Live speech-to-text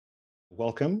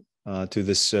Welcome to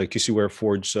this QCware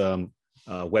Forge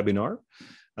webinar.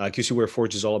 QCware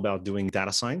Forge is all about doing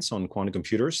data science on quantum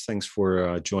computers. Thanks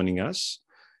for joining us.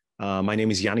 My name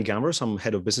is Yanni Gambros. I'm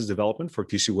head of business development for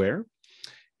QCware.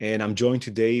 And I'm joined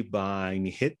today by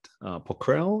Nihit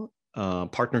Pokrail,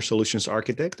 partner solutions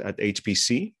architect at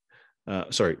HPC.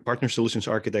 Partner solutions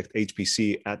architect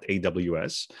HPC at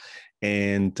AWS.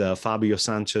 And Fabio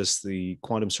Sanchez, the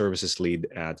quantum services lead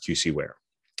at QCware.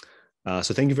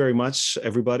 So thank you very much,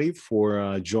 everybody,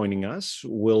 for joining us.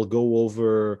 We'll go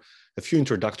over a few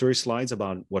introductory slides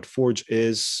about what Forge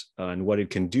is and what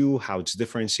it can do, how it's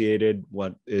differentiated,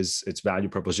 what is its value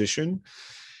proposition.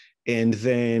 And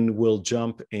then we'll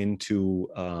jump into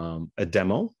a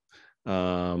demo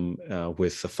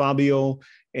with Fabio.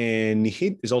 And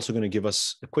Nihit is also going to give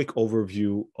us a quick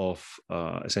overview of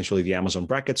essentially the Amazon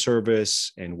Bracket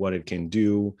service and what it can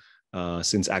do,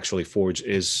 since actually Forge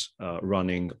is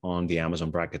running on the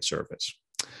Amazon Bracket service.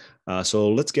 So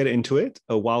let's get into it.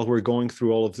 While we're going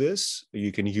through all of this,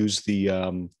 you can use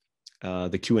the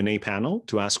Q&A panel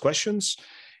to ask questions.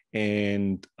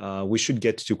 And we should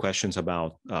get to questions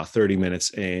about 30 minutes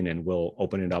in, and we'll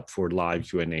open it up for live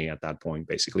Q&A at that point,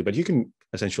 basically. But you can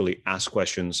essentially ask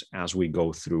questions as we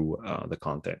go through the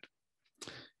content.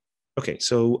 Okay,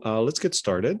 so let's get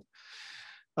started.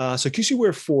 So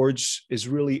QCware Forge is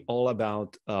really all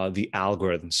about the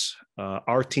algorithms.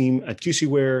 Our team at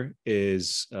QCware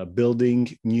is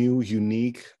building new,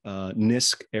 unique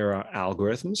NISQ-era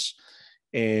algorithms.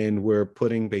 And we're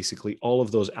putting basically all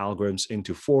of those algorithms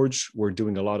into Forge. We're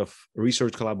doing a lot of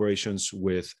research collaborations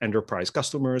with enterprise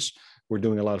customers. We're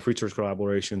doing a lot of research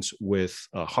collaborations with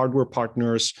hardware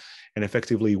partners. And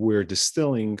effectively, we're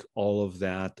distilling all of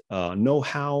that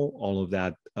know-how, all of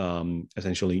that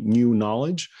essentially new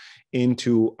knowledge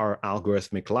into our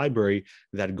algorithmic library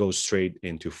that goes straight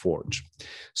into Forge.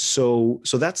 So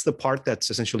that's the part that's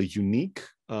essentially unique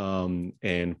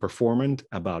and performant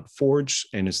about Forge,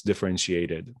 and it's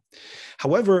differentiated.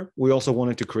 However, we also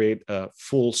wanted to create a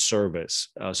full service.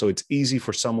 So it's easy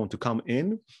for someone to come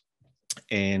in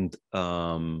and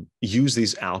use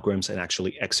these algorithms and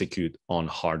actually execute on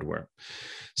hardware.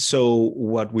 So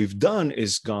what we've done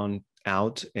is gone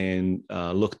out and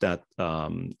looked at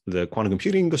the quantum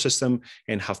computing ecosystem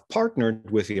and have partnered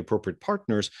with the appropriate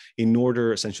partners in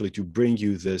order essentially to bring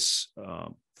you this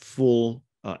full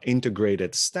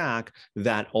integrated stack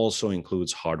that also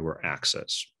includes hardware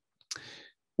access,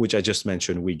 which I just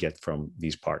mentioned we get from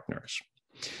these partners.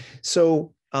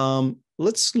 So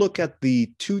let's look at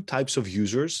the two types of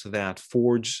users that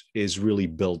Forge is really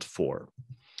built for.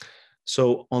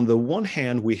 So on the one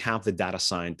hand, we have the data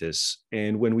scientists.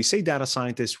 And when we say data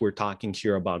scientists, we're talking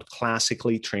here about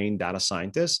classically trained data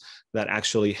scientists that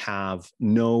actually have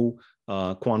no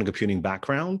quantum computing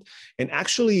background. And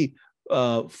actually,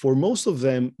 for most of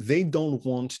them, they don't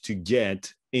want to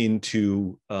get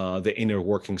into the inner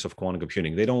workings of quantum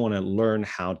computing. They don't want to learn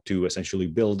how to essentially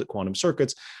build quantum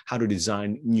circuits, how to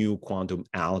design new quantum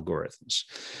algorithms.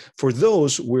 For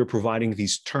those, we're providing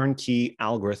these turnkey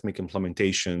algorithmic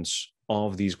implementations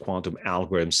of these quantum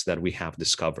algorithms that we have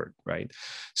discovered, right?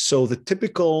 So the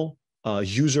typical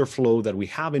user flow that we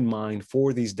have in mind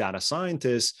for these data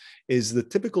scientists is the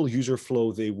typical user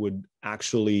flow they would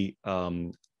actually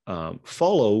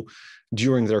follow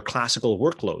during their classical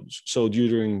workloads. So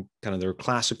during kind of their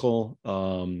classical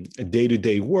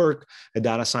day-to-day work, a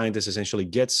data scientist essentially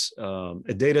gets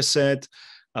a data set,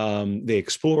 they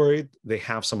explore it, they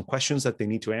have some questions that they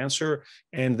need to answer,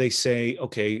 and they say,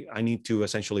 okay, I need to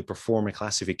essentially perform a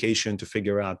classification to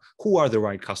figure out who are the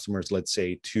right customers, let's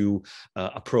say, to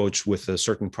approach with a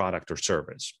certain product or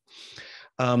service.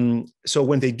 So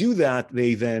when they do that,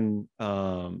 they then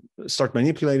start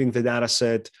manipulating the data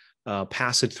set,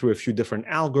 pass it through a few different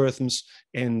algorithms,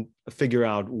 and figure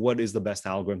out what is the best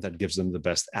algorithm that gives them the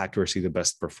best accuracy, the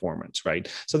best performance, right?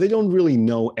 So they don't really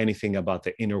know anything about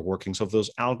the inner workings of those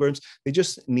algorithms. They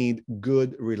just need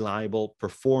good, reliable,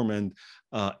 performant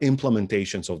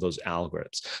implementations of those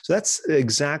algorithms. So that's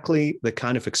exactly the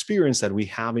kind of experience that we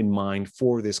have in mind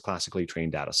for this classically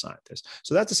trained data scientist.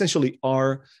 So that's essentially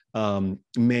our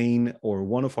main, or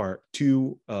one of our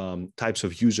two types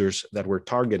of users that we're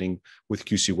targeting with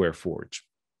QCware Forge.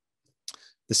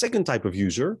 The second type of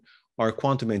user are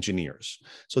quantum engineers.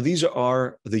 So these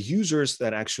are the users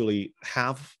that actually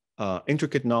have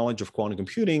intricate knowledge of quantum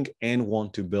computing and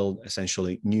want to build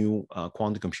essentially new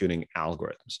quantum computing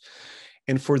algorithms.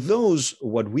 And for those,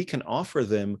 what we can offer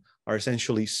them are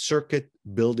essentially circuit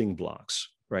building blocks,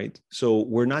 right? So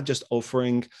we're not just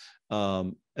offering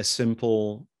a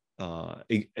simple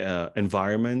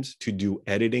environment to do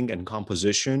editing and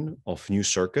composition of new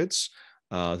circuits.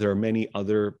 There are many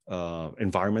other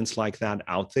environments like that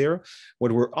out there.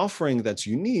 What we're offering that's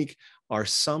unique are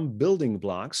some building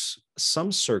blocks,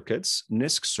 some circuits,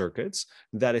 NISQ circuits,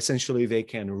 that essentially they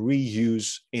can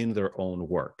reuse in their own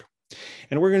work.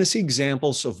 And we're going to see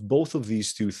examples of both of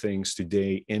these two things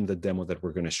today in the demo that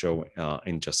we're going to show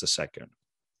in just a second.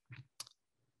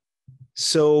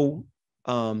 So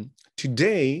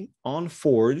today on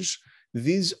Forge,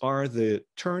 these are the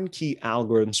turnkey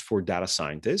algorithms for data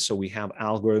scientists. So we have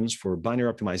algorithms for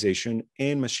binary optimization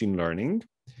and machine learning.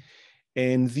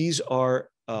 And these are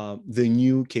the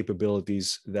new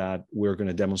capabilities that we're going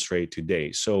to demonstrate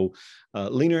today. So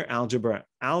linear algebra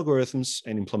algorithms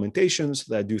and implementations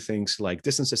that do things like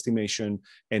distance estimation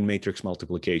and matrix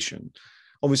multiplication.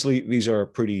 Obviously, these are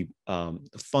pretty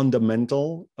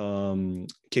fundamental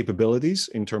capabilities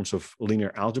in terms of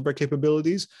linear algebra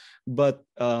capabilities, but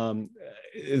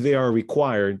they are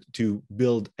required to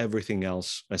build everything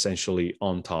else essentially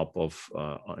on top of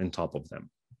them.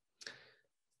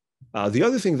 The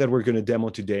other thing that we're going to demo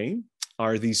today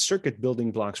are these circuit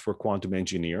building blocks for quantum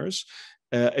engineers.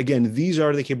 Again, these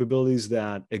are the capabilities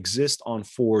that exist on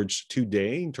Forge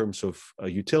today in terms of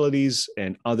utilities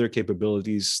and other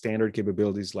capabilities, standard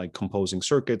capabilities like composing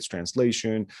circuits,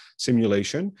 translation,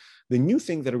 simulation. The new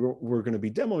thing that we're going to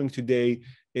be demoing today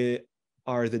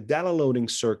are the data loading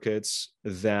circuits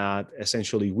that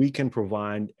essentially we can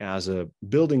provide as a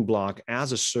building block,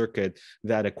 as a circuit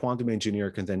that a quantum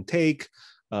engineer can then take,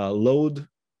 load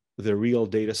the real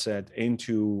data set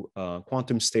into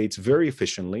quantum states very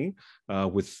efficiently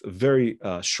with very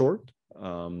short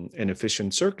and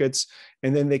efficient circuits,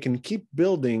 and then they can keep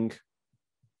building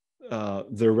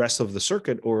the rest of the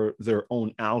circuit or their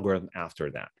own algorithm after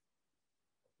that.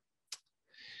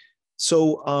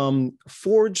 So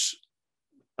Forge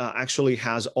actually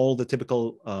has all the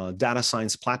typical data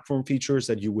science platform features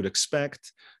that you would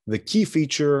expect. The key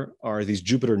feature are these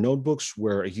Jupyter notebooks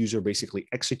where a user basically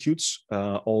executes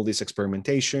all this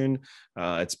experimentation.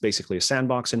 It's basically a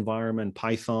sandbox environment,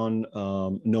 Python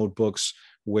notebooks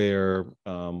where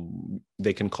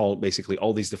they can call basically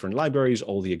all these different libraries,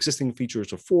 all the existing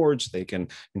features of Forge. They can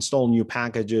install new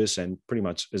packages, and pretty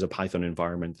much is a Python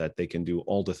environment that they can do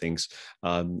all the things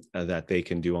that they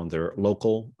can do on their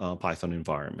local Python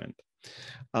environment.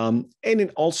 And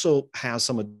it also has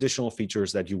some additional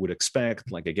features that you would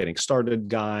expect, like a getting started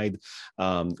guide.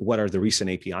 What are the recent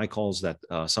API calls that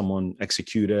someone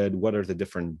executed? What are the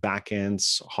different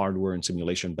backends, hardware and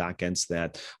simulation backends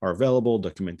that are available,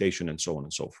 documentation, and so on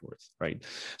and so forth, right?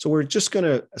 So we're just going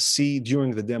to see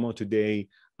during the demo today,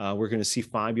 we're going to see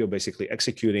Fabio basically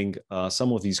executing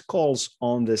some of these calls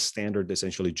on this standard,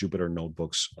 essentially Jupyter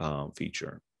Notebooks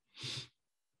feature.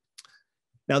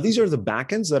 Now, these are the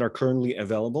backends that are currently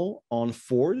available on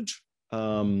Forge.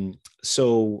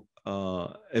 So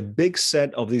a big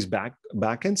set of these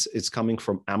backends is coming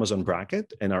from Amazon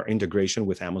Braket and our integration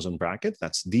with Amazon Braket.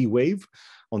 That's D-Wave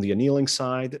on the annealing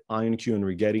side, IonQ and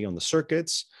Rigetti on the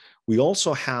circuits. We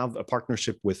also have a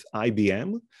partnership with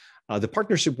IBM. The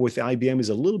partnership with IBM is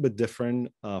a little bit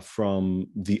different from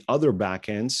the other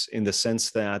backends in the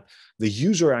sense that the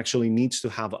user actually needs to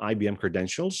have IBM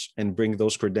credentials and bring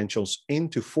those credentials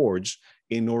into Forge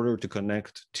in order to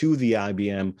connect to the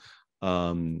IBM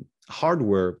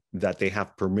hardware that they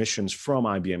have permissions from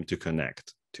IBM to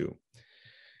connect to.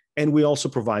 And we also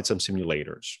provide some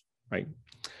simulators, right?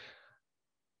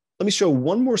 Let me show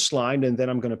one more slide, and then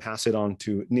I'm going to pass it on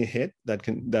to Nihit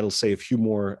that'll say a few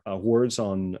more words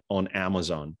on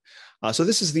Amazon. So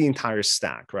this is the entire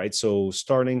stack, right? So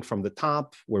starting from the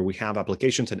top, where we have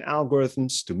applications and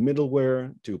algorithms, to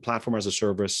middleware, to platform as a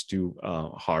service, to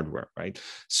hardware, right?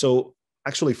 So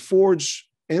actually, Forge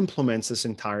implements this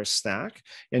entire stack,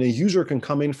 and a user can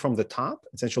come in from the top,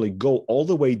 essentially go all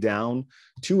the way down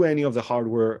to any of the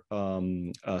hardware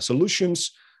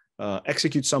solutions,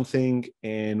 execute something,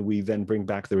 and we then bring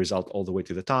back the result all the way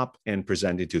to the top and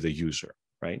present it to the user,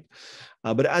 right?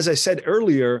 But as I said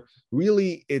earlier,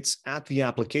 really it's at the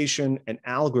application and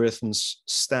algorithms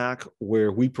stack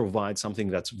where we provide something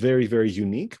that's very, very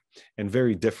unique and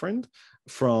very different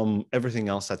from everything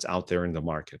else that's out there in the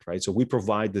market, right? So we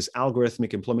provide these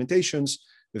algorithmic implementations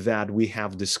that we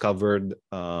have discovered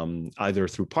either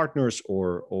through partners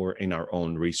or in our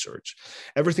own research.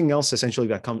 Everything else essentially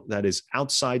that is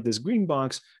outside this green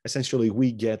box, essentially we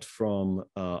get from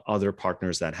other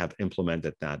partners that have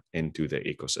implemented that into the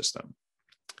ecosystem.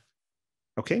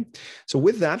 Okay, so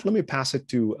with that, let me pass it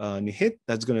to Nihit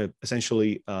that's going to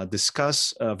essentially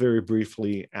discuss very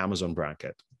briefly Amazon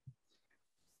Braket.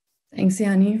 Thanks,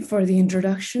 Yanni, for the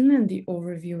introduction and the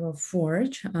overview of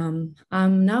Forge.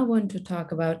 I'm now going to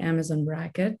talk about Amazon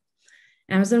Braket.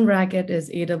 Amazon Braket is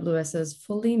AWS's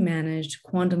fully managed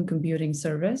quantum computing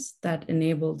service that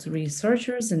enables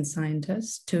researchers and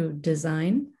scientists to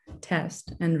design,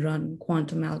 test, and run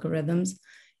quantum algorithms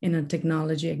in a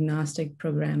technology agnostic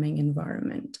programming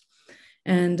environment.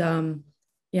 And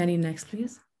Yanni, next,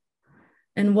 please.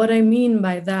 And what I mean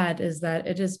by that is that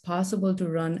it is possible to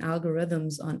run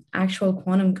algorithms on actual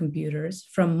quantum computers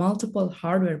from multiple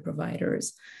hardware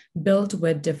providers built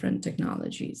with different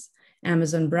technologies.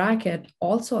 Amazon Braket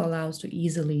also allows to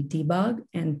easily debug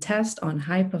and test on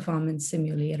high-performance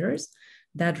simulators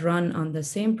that run on the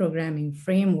same programming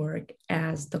framework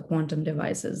as the quantum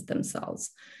devices themselves.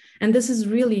 And this is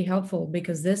really helpful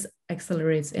because this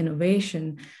accelerates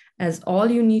innovation, as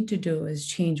all you need to do is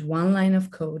change one line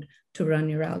of code to run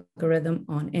your algorithm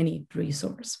on any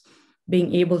resource.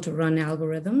 Being able to run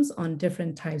algorithms on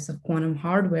different types of quantum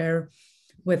hardware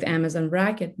with Amazon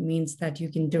Braket means that you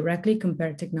can directly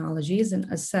compare technologies and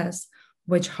assess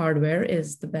which hardware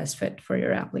is the best fit for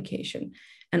your application.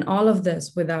 And all of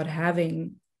this without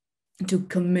having to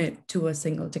commit to a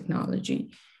single technology.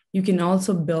 You can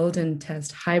also build and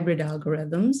test hybrid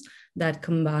algorithms that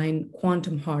combine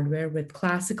quantum hardware with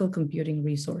classical computing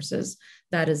resources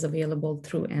that is available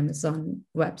through Amazon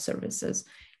Web Services.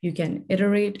 You can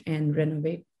iterate and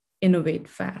innovate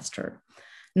faster.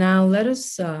 Now let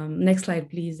us, next slide,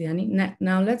 please, Yanni.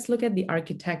 Now let's look at the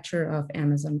architecture of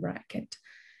Amazon Braket.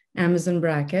 Amazon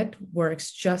Braket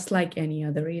works just like any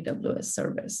other AWS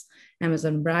service.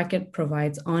 Amazon Braket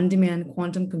provides on-demand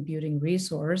quantum computing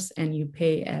resource and you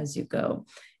pay as you go.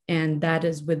 And that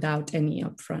is without any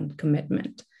upfront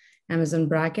commitment. Amazon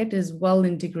Braket is well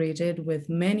integrated with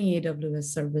many AWS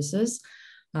services,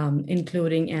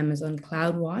 including Amazon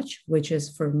CloudWatch, which is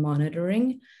for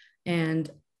monitoring.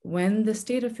 And when the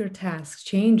state of your task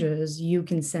changes, you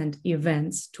can send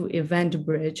events to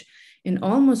EventBridge in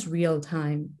almost real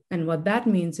time. And what that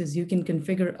means is you can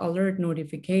configure alert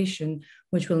notification,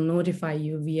 which will notify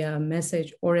you via a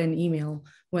message or an email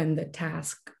when the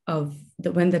task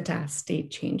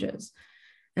state changes.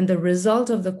 And the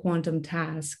result of the quantum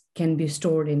task can be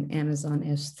stored in Amazon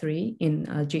S3 in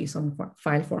a JSON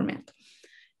file format.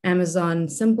 Amazon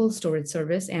Simple Storage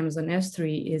Service, Amazon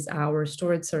S3, is our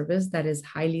storage service that is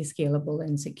highly scalable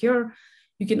and secure.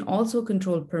 You can also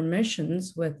control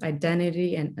permissions with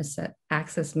identity and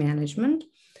access management.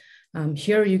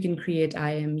 Here you can create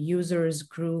IAM users,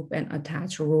 group, and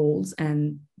attach roles,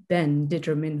 and then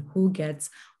determine who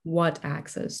gets what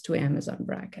access to Amazon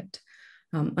Braket.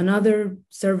 Another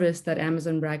service that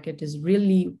Amazon Braket is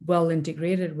really well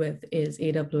integrated with is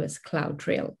AWS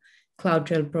CloudTrail.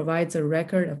 CloudTrail provides a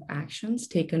record of actions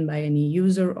taken by any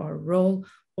user or role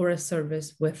or a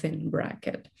service within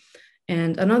Braket.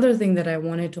 And another thing that I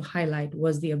wanted to highlight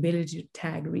was the ability to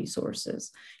tag resources.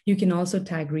 You can also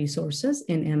tag resources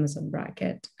in Amazon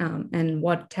Braket. And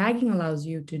what tagging allows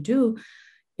you to do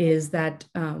is that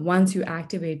once you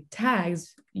activate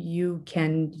tags, you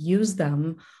can use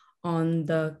them on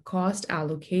the cost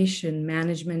allocation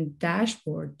management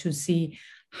dashboard to see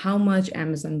how much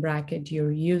Amazon Braket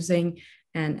you're using.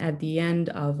 And at the end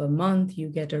of a month, you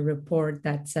get a report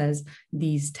that says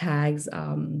these tags,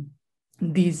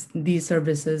 these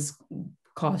services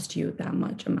cost you that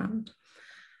much amount.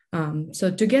 So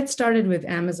to get started with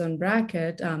Amazon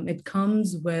Braket, it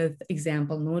comes with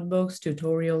example notebooks,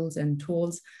 tutorials, and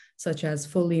tools such as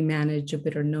fully managed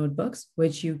Jupyter notebooks,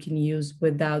 which you can use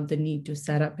without the need to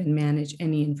set up and manage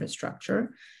any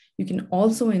infrastructure. You can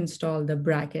also install the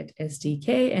Braket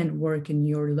SDK and work in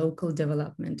your local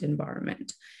development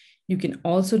environment. You can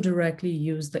also directly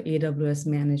use the AWS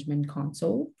Management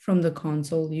Console. From the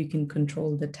console, you can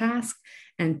control the task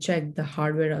and check the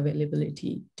hardware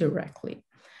availability directly.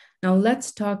 Now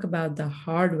let's talk about the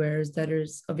hardwares that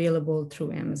is available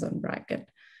through Amazon Braket.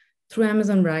 Through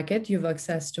Amazon Braket, you have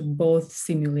access to both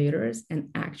simulators and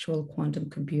actual quantum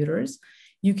computers.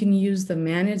 You can use the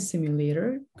managed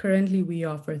simulator. Currently, we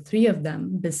offer 3 of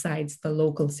them besides the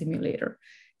local simulator: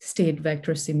 State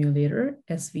Vector Simulator,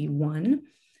 SV1,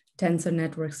 Tensor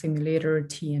Network Simulator,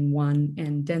 TN1,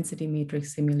 and Density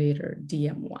Matrix Simulator,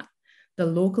 DM1. The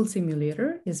local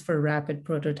simulator is for rapid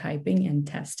prototyping and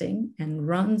testing and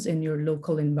runs in your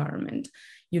local environment.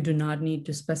 You do not need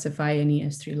to specify any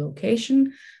S3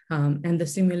 location, and the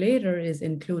simulator is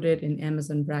included in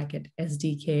Amazon Braket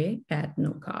SDK at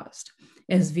no cost.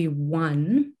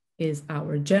 SV1 is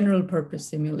our general purpose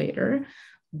simulator,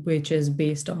 which is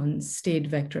based on state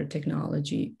vector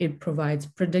technology. It provides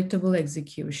predictable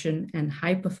execution and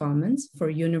high performance for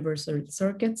universal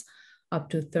circuits up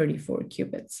to 34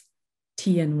 qubits.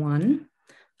 TN1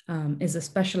 is a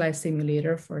specialized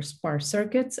simulator for sparse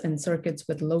circuits and circuits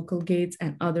with local gates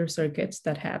and other circuits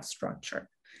that have structure.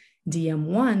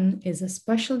 DM1 is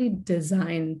especially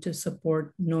designed to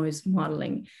support noise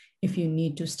modeling. If you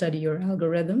need to study your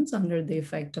algorithms under the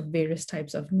effect of various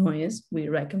types of noise, we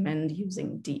recommend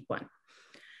using D1.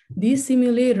 These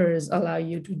simulators allow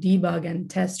you to debug and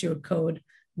test your code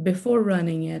before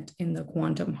running it in the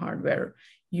quantum hardware.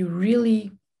 You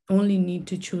really only need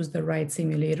to choose the right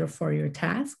simulator for your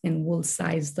task, and we'll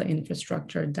size the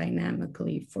infrastructure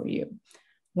dynamically for you.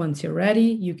 Once you're ready,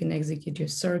 you can execute your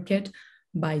circuit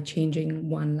by changing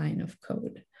one line of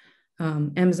code.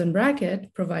 Amazon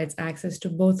Bracket provides access to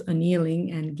both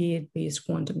annealing and gate-based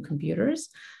quantum computers.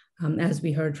 As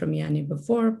we heard from Yanni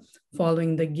before,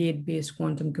 following the gate-based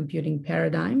quantum computing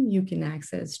paradigm, you can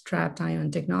access trapped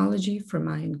ion technology from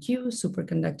IonQ,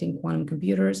 superconducting quantum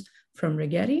computers from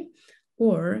Rigetti,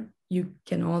 or you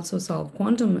can also solve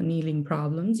quantum annealing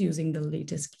problems using the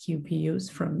latest QPUs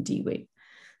from D-Wave.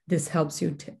 This helps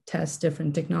you test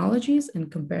different technologies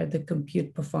and compare the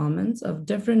compute performance of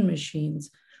different machines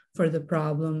for the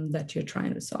problem that you're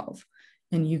trying to solve.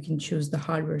 And you can choose the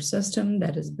hardware system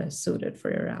that is best suited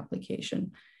for your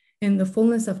application. In the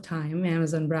fullness of time,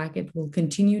 Amazon Bracket will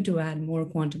continue to add more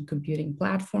quantum computing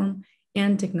platform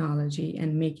and technology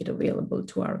and make it available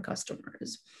to our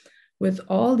customers. With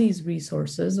all these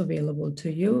resources available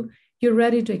to you, you're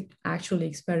ready to actually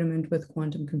experiment with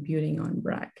quantum computing on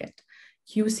Bracket.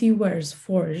 QCware's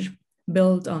Forge,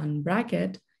 built on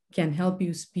Bracket, can help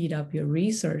you speed up your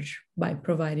research by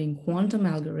providing quantum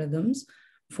algorithms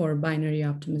for binary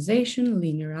optimization,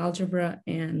 linear algebra,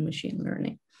 and machine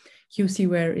learning.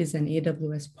 QCware is an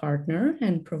AWS partner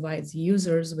and provides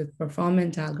users with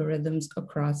performant algorithms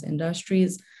across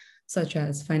industries such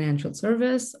as financial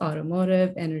service,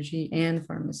 automotive, energy, and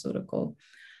pharmaceutical.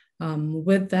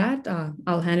 With that,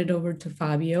 I'll hand it over to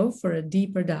Fabio for a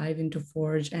deeper dive into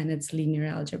Forge and its linear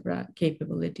algebra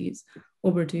capabilities.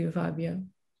 Over to you, Fabio.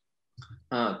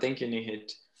 Thank you,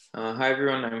 Nihit. Hi,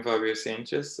 everyone. I'm Fabio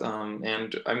Sanchez,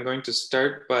 and I'm going to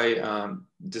start by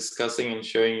discussing and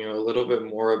showing you a little bit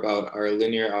more about our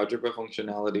linear algebra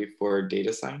functionality for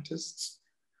data scientists.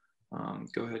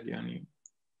 Go ahead, Yanni.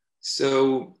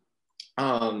 So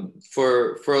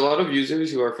for a lot of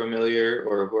users who are familiar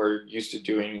or who are used to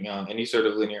doing any sort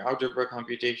of linear algebra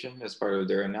computation as part of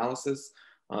their analysis,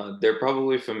 they're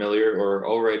probably familiar or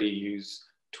already use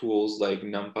tools like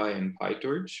NumPy and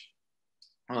PyTorch.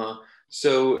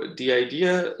 So the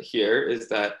idea here is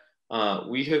that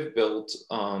we have built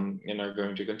and are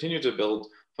going to continue to build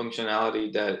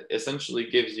functionality that essentially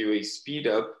gives you a speed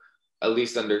up, at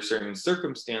least under certain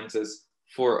circumstances,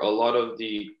 for a lot of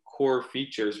the core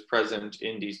features present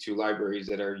in these two libraries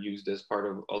that are used as part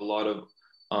of a lot of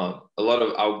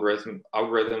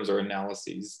algorithms or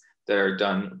analyses that are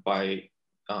done by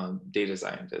data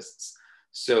scientists.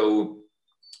 So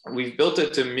we've built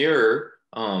it to mirror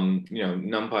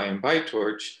NumPy and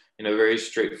PyTorch in a very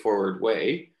straightforward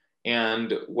way.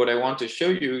 And what I want to show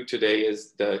you today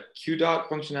is the QDOT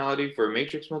functionality for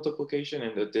matrix multiplication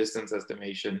and the distance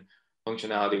estimation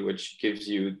functionality, which gives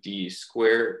you the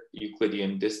square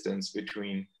Euclidean distance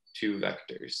between two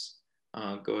vectors.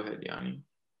 Go ahead, Yanni.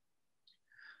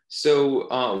 So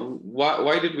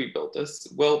why did we build this?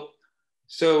 Well,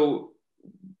 so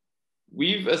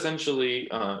we've essentially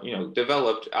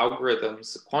developed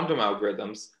algorithms, quantum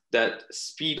algorithms that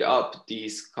speed up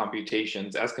these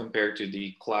computations as compared to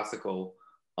the classical,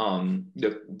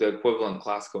 the equivalent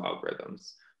classical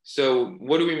algorithms. So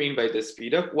what do we mean by this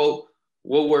speed up? Well,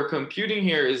 what we're computing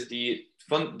here is the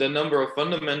number of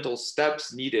fundamental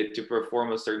steps needed to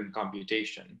perform a certain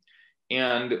computation.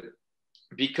 And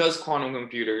because quantum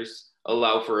computers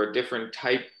allow for a different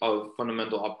type of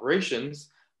fundamental operations,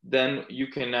 then you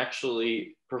can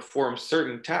actually perform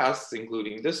certain tasks,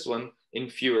 including this one, in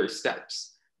fewer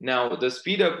steps. Now, the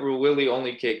speed up will really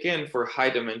only kick in for high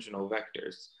dimensional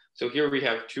vectors. So here we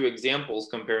have two examples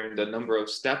comparing the number of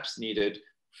steps needed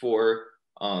for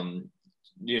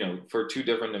two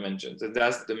different dimensions. And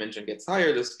as the dimension gets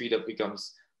higher, the speed up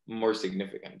becomes more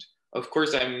significant. Of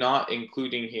course, I'm not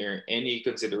including here any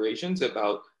considerations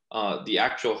about the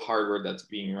actual hardware that's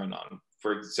being run on.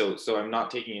 So I'm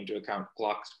not taking into account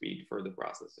clock speed for the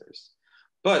processors.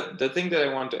 But the thing that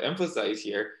I want to emphasize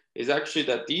here is actually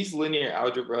that these linear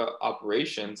algebra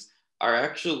operations are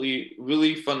actually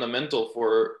really fundamental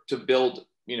to build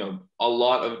a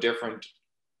lot of different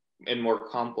and more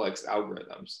complex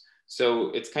algorithms. So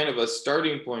it's kind of a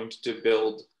starting point to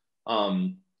build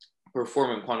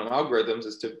performant quantum algorithms,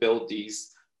 is to build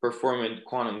these performant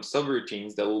quantum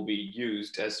subroutines that will be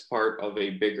used as part of a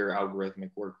bigger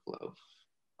algorithmic workflow.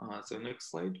 So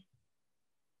next slide.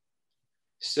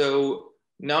 So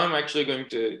now I'm actually going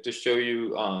to show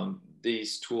you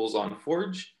these tools on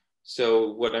Forge.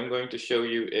 So what I'm going to show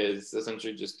you is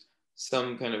essentially just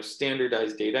some kind of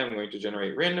standardized data. I'm going to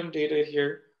generate random data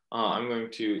here. I'm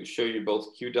going to show you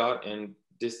both Q dot and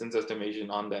distance estimation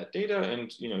on that data,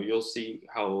 and you'll see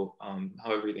how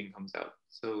everything comes out.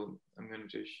 So I'm going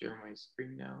to share my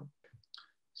screen now.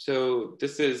 So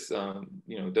this is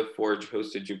the Forge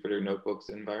hosted Jupyter Notebooks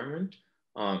environment.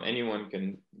 Anyone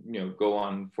can go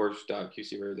on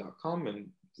forge.qcware.com and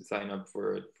sign up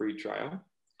for a free trial.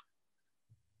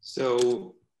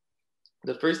 So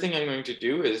the first thing I'm going to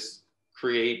do is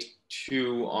create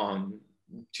two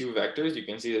vectors. You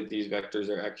can see that these vectors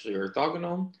are actually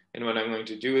orthogonal. And what I'm going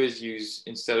to do is use,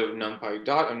 instead of numpy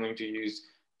dot, I'm going to use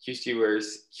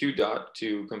QCware's Q dot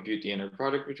to compute the inner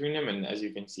product between them. And as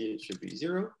you can see, it should be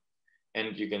 0.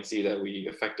 And you can see that we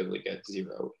effectively get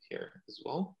 0 here as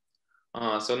well.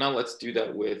 So now let's do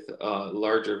that with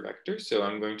larger vectors. So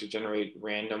I'm going to generate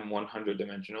random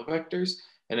 100-dimensional vectors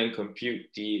and then compute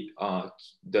the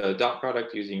dot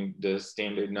product using the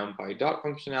standard numpy dot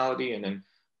functionality and then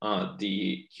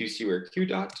the QCware Q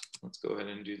dot. Let's go ahead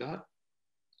and do that.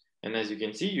 And as you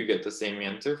can see, you get the same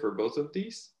answer for both of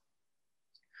these.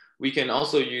 We can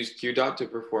also use Q dot to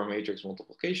perform matrix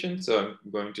multiplication. So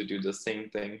I'm going to do the same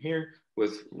thing here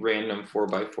with random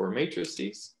 4x4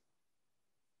 matrices.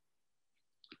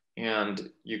 And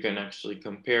you can actually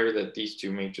compare that these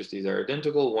two matrices are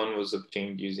identical. One was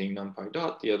obtained using numpy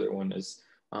dot, the other one is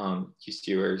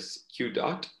QCware's Q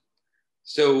dot.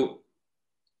 So,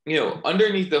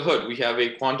 underneath the hood, we have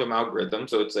a quantum algorithm.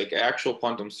 So it's like an actual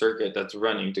quantum circuit that's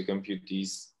running to compute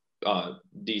these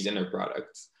inner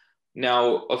products.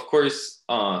 Now, of course,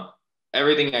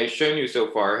 everything I've shown you so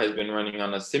far has been running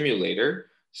on a simulator.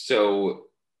 So,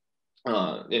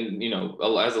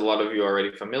 as a lot of you are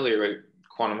already familiar, right?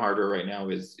 Quantum hardware right now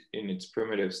is in its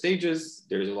primitive stages.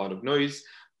 There's a lot of noise,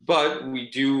 but we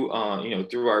do,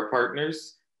 through our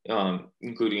partners,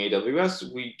 including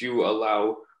AWS, we do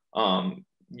allow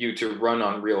you to run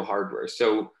on real hardware.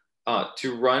 So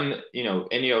to run,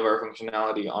 any of our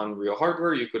functionality on real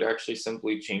hardware, you could actually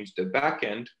simply change the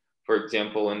backend. For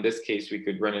example, in this case, we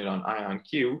could run it on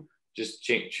IonQ. Just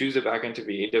choose the backend to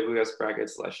be AWS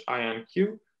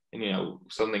 /IonQ, and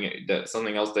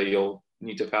something else that you'll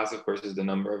need to pass, of course, is the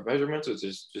number of measurements, which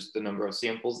is just the number of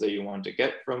samples that you want to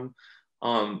get from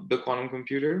the quantum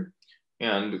computer.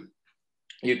 And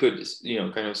you could,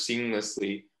 kind of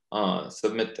seamlessly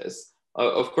submit this.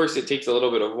 Of course, it takes a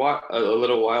little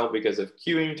while because of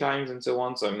queuing times and so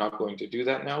on. So I'm not going to do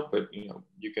that now, but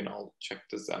you can all check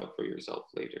this out for yourself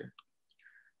later.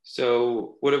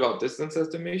 So what about distance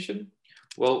estimation?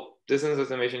 Well, distance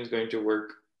estimation is going to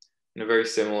work in a very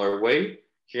similar way.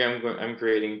 Here I'm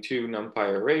creating two numpy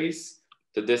arrays.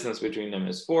 The distance between them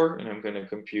is 4, and I'm going to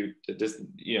compute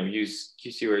use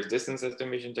QCware's distance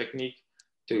estimation technique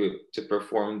to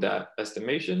perform that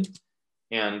estimation.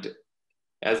 And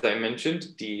as I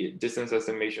mentioned, the distance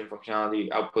estimation functionality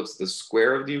outputs the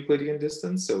square of the Euclidean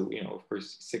distance. So, of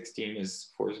course, 16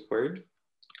 is 4 squared.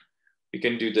 We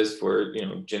can do this for,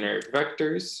 generic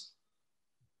vectors.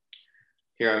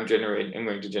 Here I'm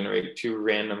going to generate 2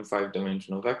 random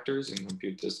 5-dimensional vectors and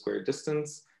compute the square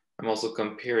distance. I'm also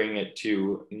comparing it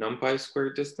to numpy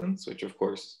square distance, which of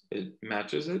course it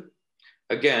matches it.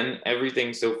 Again,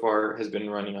 everything so far has been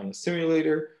running on a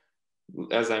simulator.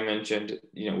 As I mentioned,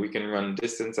 we can run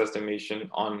distance estimation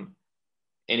on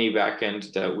any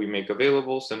backend that we make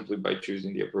available simply by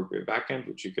choosing the appropriate backend,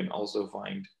 which you can also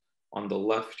find on the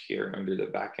left here under the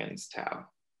backends tab.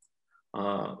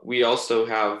 We also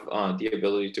have the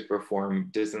ability to perform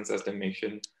distance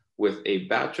estimation with a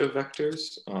batch of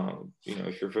vectors.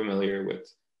 If you're familiar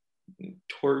with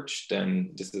Torch,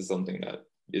 then this is something that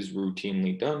is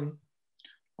routinely done.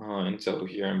 And so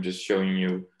here I'm just showing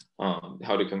you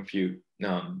how to compute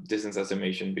distance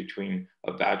estimation between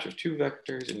a batch of 2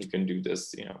 vectors, and you can do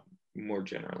this, more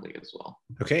generally as well.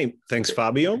 Okay, thanks,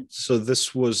 Fabio. So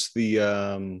this was the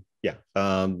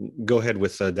go ahead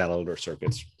with data loader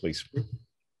circuits, please.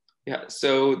 Yeah.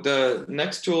 So the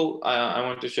next tool I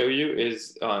want to show you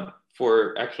is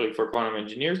for quantum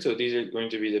engineers. So these are going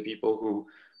to be the people who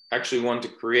actually want to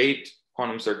create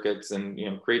quantum circuits and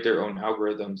create their own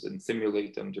algorithms and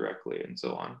simulate them directly and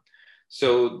so on.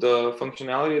 So the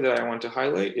functionality that I want to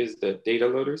highlight is the data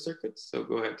loader circuits. So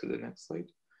go ahead to the next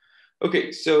slide.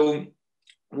 Okay, so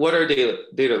what are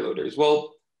data loaders?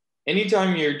 Well,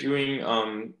 anytime you're doing,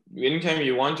 anytime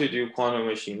you want to do quantum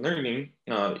machine learning,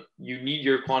 you need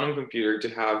your quantum computer to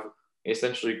have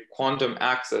essentially quantum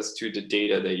access to the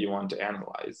data that you want to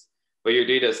analyze. But your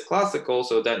data is classical,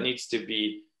 so that needs to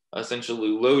be essentially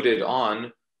loaded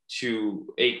on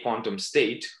to a quantum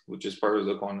state, which is part of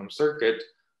the quantum circuit,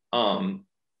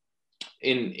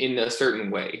 in a certain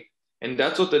way. And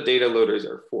that's what the data loaders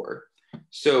are for.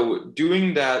 So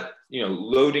doing that,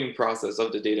 loading process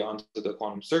of the data onto the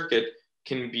quantum circuit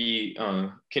can be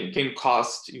can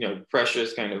cost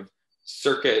precious kind of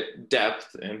circuit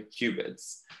depth and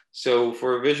qubits. So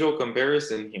for a visual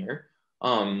comparison here,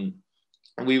 I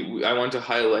want to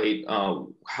highlight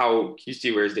how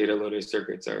QCware's data loader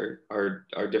circuits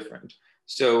are different.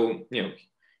 So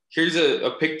here's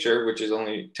a picture which is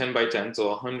only 10 by 10, so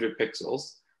 100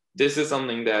 pixels. This is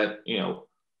something that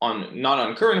not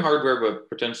on current hardware, but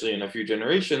potentially in a few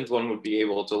generations, one would be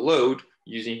able to load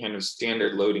using kind of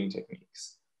standard loading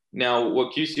techniques. Now,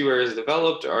 what QCware has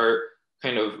developed are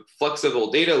kind of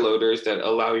flexible data loaders that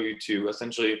allow you to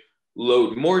essentially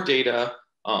load more data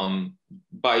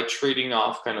by trading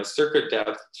off kind of circuit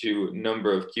depth to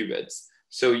number of qubits.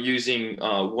 So using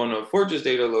one of Forge's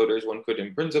data loaders, one could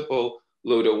in principle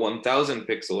load a 1000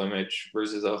 pixel image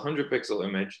versus a 100 pixel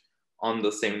image on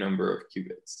the same number of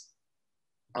qubits.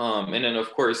 And then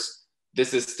of course,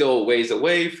 this is still ways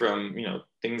away from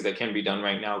things that can be done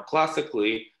right now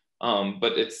classically,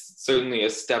 but it's certainly a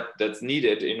step that's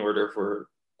needed in order for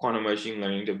quantum machine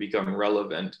learning to become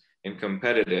relevant and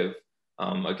competitive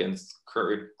against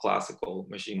current classical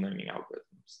machine learning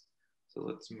algorithms. So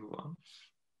let's move on.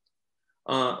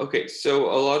 Okay,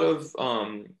 so a lot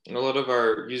of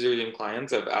our users and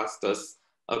clients have asked us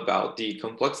about the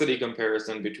complexity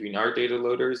comparison between our data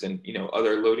loaders and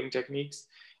other loading techniques.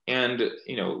 And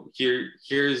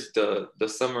here's the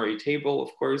summary table, of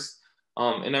course.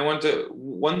 And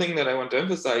one thing that I want to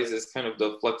emphasize is kind of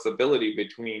the flexibility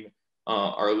between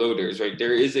our loaders, right?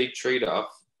 There is a trade-off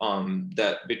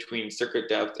that between circuit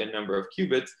depth and number of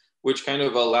qubits, which kind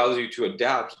of allows you to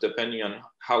adapt depending on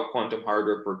how quantum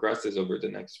hardware progresses over the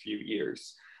next few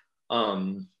years.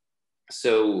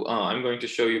 So I'm going to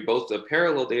show you both the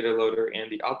parallel data loader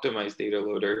and the optimized data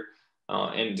loader.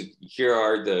 And here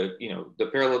are the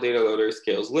parallel data loader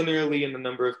scales linearly in the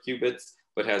number of qubits,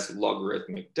 but has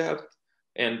logarithmic depth.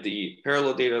 And the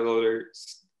parallel data loader,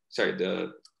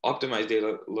 the optimized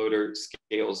data loader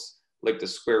scales like the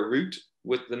square root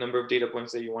with the number of data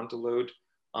points that you want to load,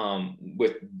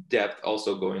 with depth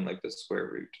also going like the square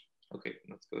root. Okay,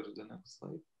 let's go to the next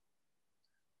slide.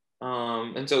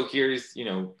 And so here's,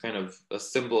 kind of a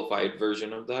simplified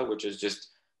version of that, which is just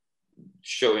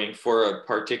showing for a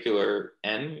particular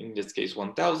n, in this case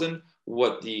 1000,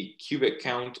 what the qubit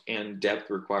count and depth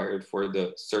required for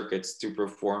the circuits to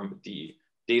perform the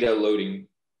data loading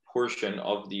portion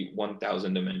of the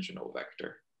 1000 dimensional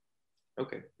vector.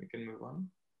 Okay, we can move on.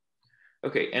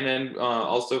 Okay, and then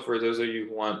also for those of you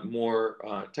who want more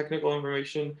technical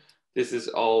information, this is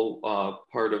all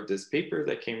part of this paper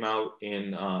that came out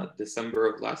in December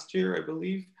of last year, I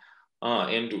believe.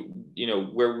 And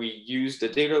where we use the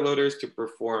data loaders to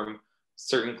perform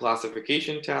certain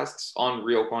classification tasks on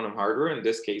real quantum hardware. In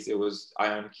this case, it was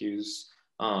IonQ's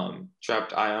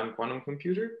trapped ion quantum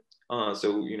computer.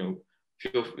 So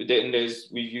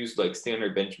we use like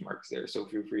standard benchmarks there. So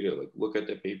feel free to look at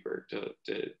the paper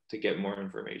to get more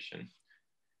information.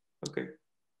 Okay.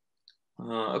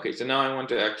 Okay, so now I want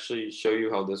to actually show you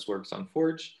how this works on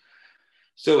Forge.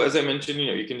 So as I mentioned,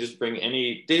 you can just bring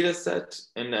any data set,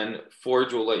 and then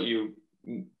Forge will let you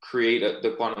create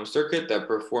the quantum circuit that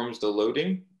performs the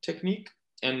loading technique.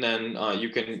 And then you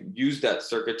can use that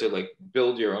circuit to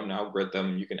build your own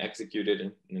algorithm. You can execute it,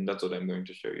 and that's what I'm going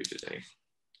to show you today.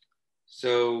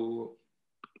 So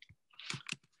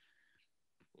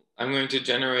I'm going to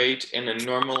generate and then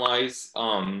normalize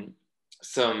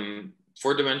some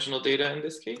 4-dimensional data in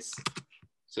this case.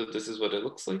 So this is what it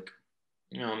looks like.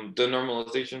 The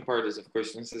normalization part is of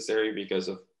course necessary because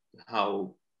of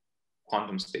how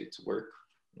quantum states work.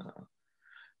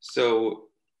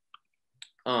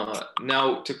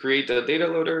 Now to create the data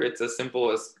loader, it's as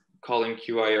simple as calling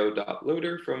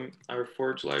qio.loader from our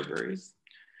Forge libraries.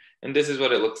 And this is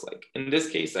what it looks like. In this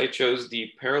case, I chose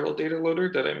the parallel data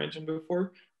loader that I mentioned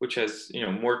before, which has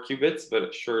more qubits, but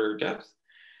a shorter depth.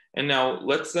 And now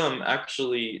let's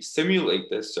actually simulate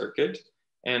this circuit.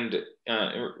 And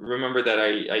remember that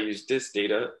I used this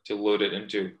data to load it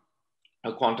into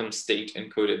a quantum state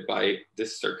encoded by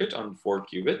this circuit on 4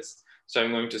 qubits. So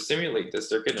I'm going to simulate this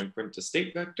circuit and print the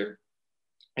state vector.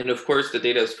 And of course, the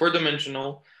data is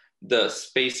 4-dimensional. The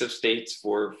space of states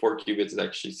for 4 qubits is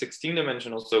actually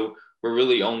 16-dimensional. So we're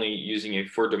really only using a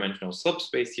 4-dimensional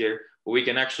subspace here, but we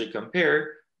can actually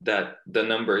compare that the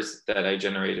numbers that I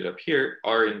generated up here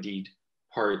are indeed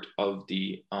part of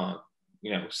the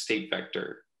state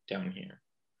vector down here.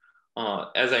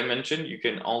 As I mentioned, you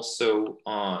can also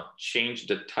change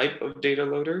the type of data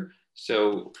loader.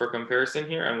 So for comparison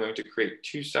here, I'm going to create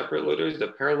two separate loaders, the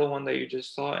parallel one that you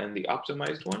just saw and the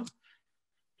optimized one.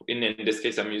 In this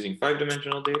case, I'm using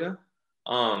 5-dimensional data.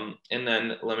 And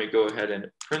then let me go ahead and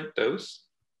print those.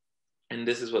 And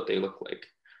this is what they look like.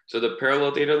 So the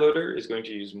parallel data loader is going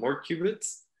to use more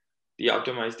qubits. The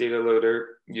optimized data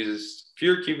loader uses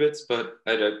fewer qubits, but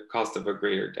at a cost of a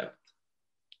greater depth.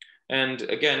 And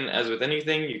again, as with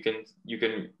anything, you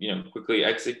can quickly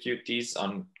execute these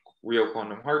on real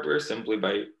quantum hardware simply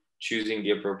by choosing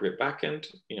the appropriate backend.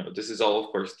 This is all,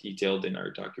 of course, detailed in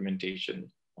our documentation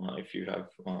if you have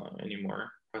any more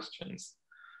questions.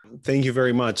 Thank you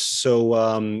very much. So,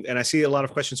 and I see a lot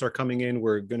of questions are coming in.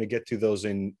 We're going to get to those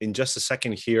in just a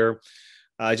second here.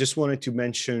 I just wanted to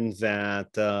mention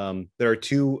that there are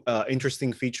two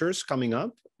interesting features coming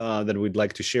up that we'd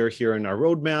like to share here in our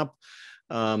roadmap.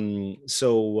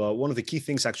 So one of the key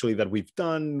things actually that we've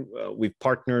done, we've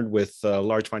partnered with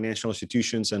large financial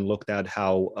institutions and looked at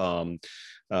how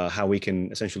we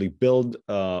can essentially build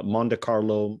Monte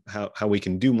Carlo, how we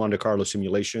can do Monte Carlo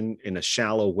simulation in a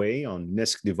shallow way on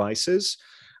NISQ devices.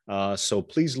 So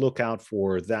please look out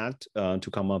for that to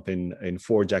come up in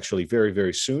Forge actually very,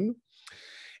 very soon.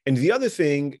 And the other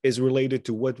thing is related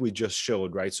to what we just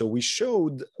showed, right? So we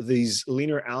showed these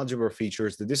linear algebra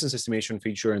features, the distance estimation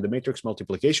feature and the matrix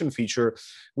multiplication feature.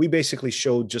 We basically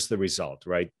showed just the result,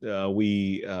 right?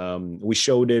 We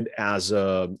showed it as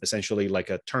essentially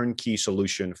like a turnkey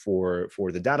solution for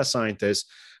the data scientists.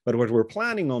 But what we're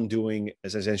planning on doing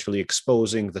is essentially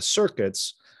exposing the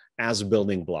circuits as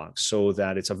building blocks so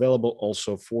that it's available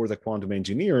also for the quantum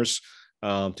engineers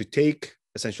to take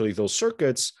essentially those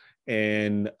circuits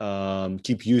and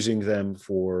keep using them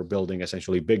for building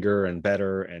essentially bigger and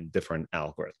better and different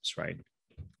algorithms, right?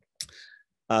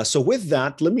 So with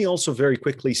that, let me also very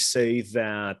quickly say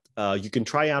that you can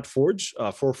try out Forge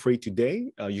for free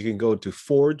today. You can go to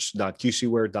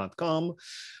forge.qcware.com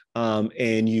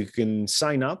and you can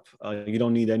sign up. You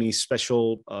don't need any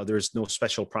special, there's no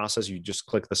special process. You just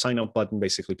click the sign up button,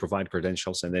 basically provide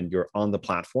credentials, and then you're on the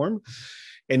platform.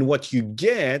 And what you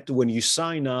get when you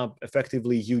sign up,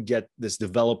 effectively, you get this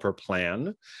developer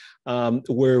plan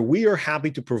where we are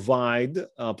happy to provide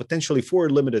potentially for a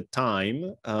limited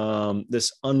time,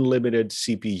 this unlimited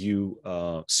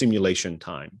CPU simulation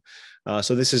time.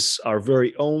 So this is our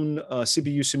very own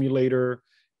CPU simulator.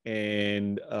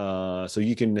 And so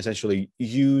you can essentially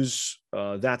use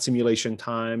that simulation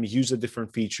time, use the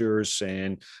different features,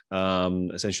 and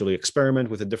essentially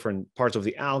experiment with the different parts of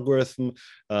the algorithm,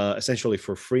 essentially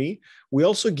for free. We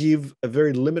also give a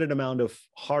very limited amount of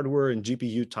hardware and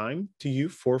GPU time to you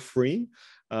for free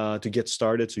to get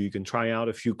started. So you can try out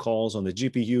a few calls on the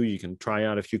GPU, you can try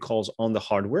out a few calls on the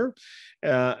hardware.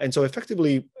 And so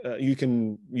effectively, you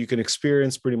can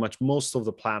experience pretty much most of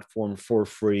the platform for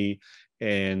free.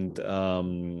 And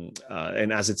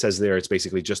as it says there, it's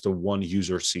basically just a one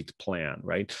user seat plan,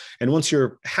 right? And once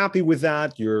you're happy with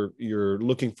that, you're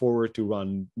looking forward to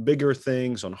run bigger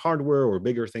things on hardware or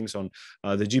bigger things on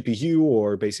the GPU,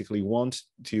 or basically want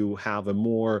to have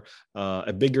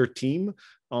a bigger team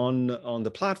on the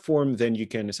platform, then you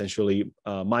can essentially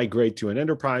migrate to an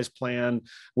enterprise plan,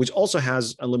 which also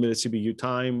has unlimited CPU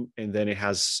time, and then it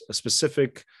has a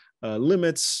specific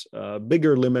limits,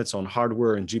 bigger limits on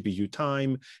hardware and GPU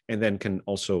time, and then can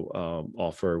also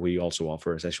we also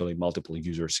offer essentially multiple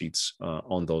user seats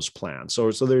on those plans.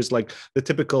 So there's like the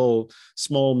typical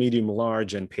small, medium,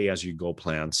 large, and pay-as-you-go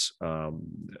plans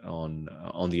on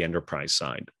the enterprise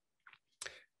side.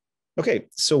 Okay,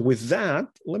 so with that,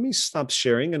 let me stop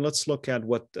sharing and let's look at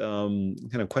what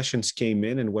kind of questions came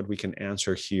in and what we can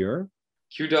answer here.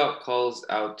 QDOT calls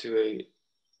out to a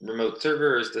remote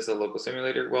server, or is this a local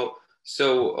simulator? Well,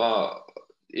 so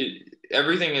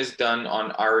everything is done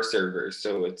on our server.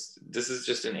 So this is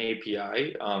just an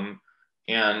API.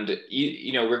 And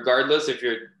regardless if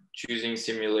you're choosing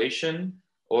simulation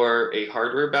or a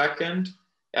hardware backend,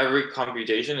 every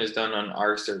computation is done on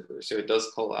our server. So it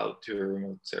does call out to a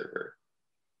remote server.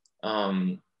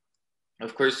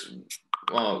 Of course,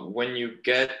 when you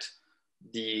get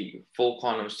the full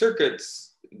quantum circuits,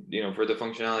 for the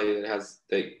functionality that has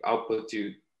the output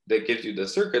that gives you the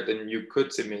circuit, then you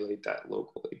could simulate that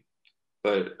locally.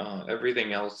 But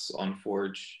everything else on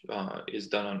Forge is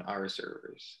done on our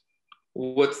servers.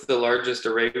 What's the largest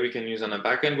array we can use on a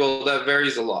backend? Well, that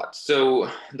varies a lot. So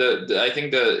I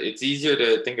think it's easier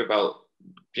to think about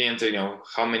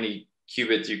how many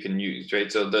qubits you can use, right?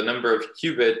 So the number of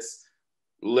qubits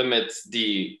limits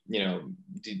the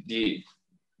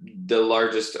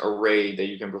largest array that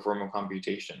you can perform a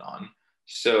computation on.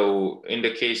 So in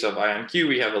the case of IonQ,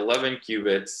 we have 11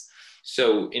 qubits.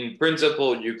 So in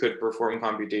principle, you could perform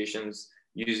computations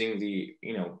using the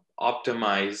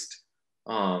optimized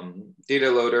data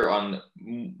loader on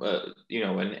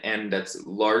an n that's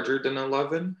larger than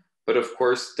 11. But of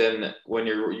course, then when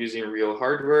you're using real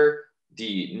hardware,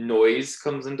 the noise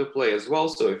comes into play as well.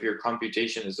 So if your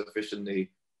computation is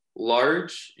sufficiently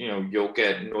large, you'll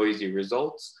get noisy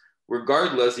results.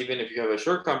 Regardless, even if you have a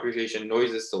short computation,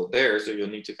 noise is still there. So you'll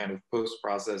need to kind of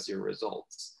post-process your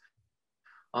results.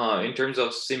 In terms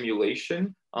of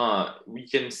simulation, we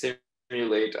can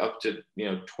simulate up to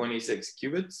 26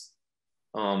 qubits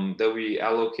that we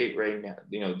allocate right now.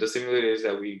 The simulators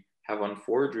that we have on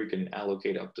Forge, we can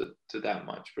allocate up to that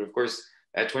much. But of course,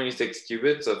 at 26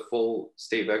 qubits, a full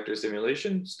state vector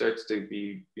simulation starts to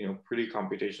be pretty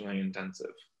computationally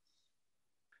intensive.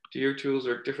 Do your tools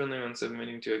work differently when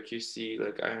submitting to a QC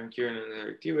like IonQ and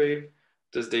another D-Wave?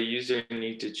 Does the user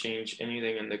need to change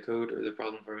anything in the code or the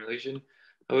problem formulation?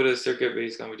 How would a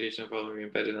circuit-based computational problem be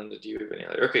embedded on the D-Wave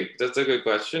anyway? Okay, that's a good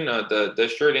question.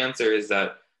 The short answer is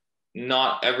that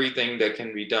not everything that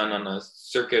can be done on a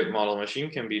circuit model machine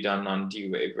can be done on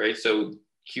D-Wave, right? So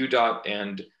Q-dot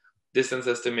and distance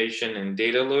estimation and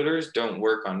data loaders don't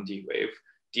work on D-Wave.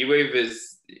 D-Wave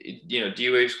is,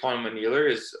 D-Wave's quantum annealer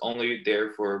is only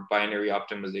there for binary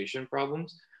optimization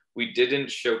problems. We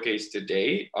didn't showcase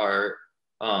today our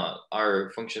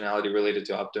functionality related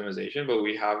to optimization, but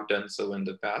we have done so in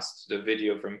the past. The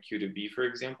video from Q to B, for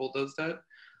example, does that.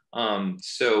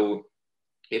 So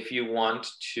if you want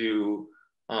to,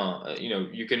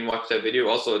 you can watch that video.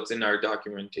 Also, it's in our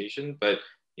documentation, but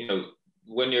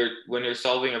when you're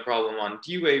solving a problem on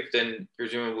D-Wave, then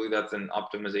presumably that's an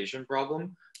optimization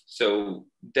problem. So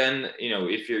then,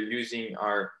 if you're using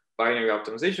our binary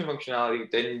optimization functionality,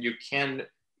 then you can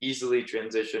easily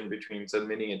transition between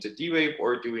submitting it to D-Wave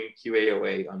or doing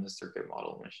QAOA on the circuit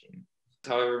model machine.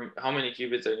 However, how many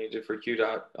qubits are needed for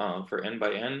Q-dot for n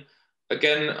by n?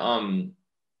 Again,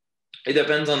 it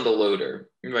depends on the loader,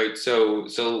 right? So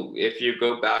if you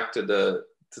go back to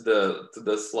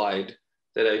the slide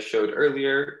that I showed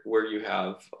earlier, where you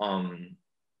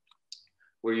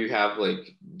have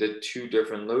like the two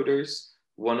different loaders.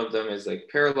 One of them is like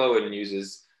parallel and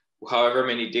uses however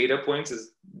many data points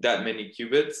is that many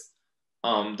qubits.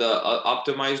 The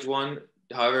optimized one,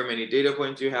 however many data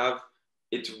points you have,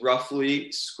 it's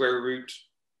roughly square root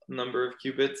number of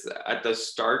qubits. At the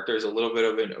start, there's a little bit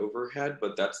of an overhead,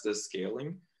 but that's the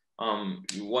scaling.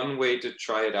 One way to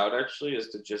try it out actually is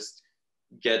to just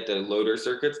get the loader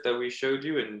circuits that we showed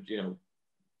you and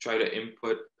try to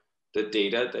input the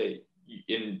data that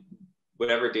in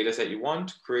whatever data set you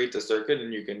want, create the circuit,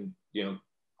 and you can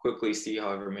quickly see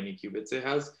however many qubits it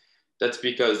has. That's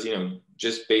because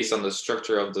just based on the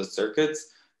structure of the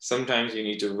circuits, sometimes you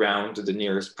need to round to the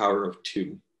nearest power of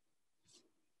 2.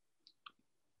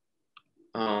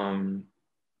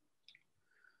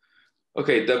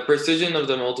 Okay, the precision of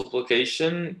the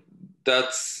multiplication,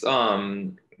 that's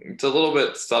it's a little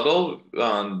bit subtle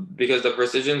because the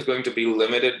precision is going to be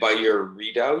limited by your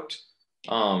readout,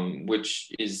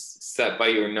 which is set by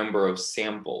your number of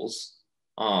samples.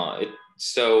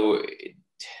 So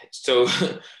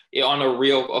on a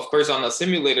real, of course, on a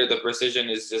simulator, the precision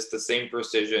is just the same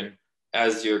precision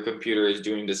as your computer is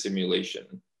doing the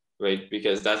simulation, right?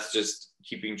 Because that's just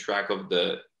keeping track of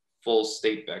the full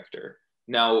state vector.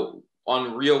 Now,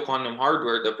 on real quantum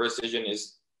hardware, the precision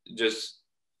is just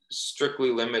strictly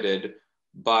limited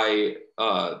by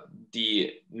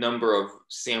the number of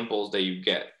samples that you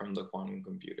get from the quantum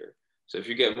computer. So if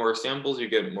you get more samples, you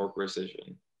get more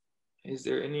precision. Is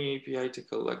there any API to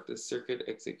collect the circuit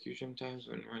execution times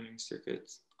when running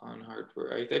circuits on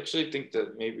hardware? I actually think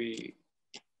that maybe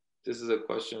this is a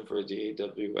question for the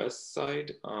AWS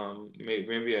side.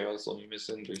 Maybe I also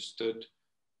misunderstood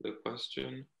the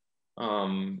question.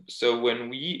 So when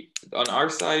we, on our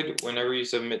side, whenever you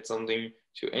submit something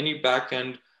to any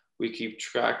backend, we keep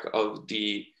track of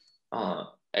the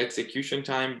execution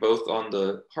time, both on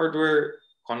the hardware,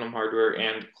 quantum hardware,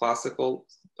 and classical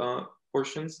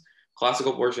portions.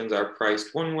 Classical portions are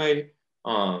priced one way,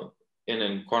 and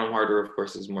then quantum hardware, of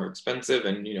course, is more expensive.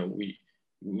 And we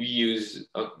use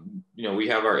we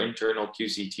have our internal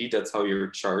QCT. That's how you're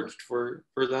charged for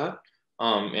that.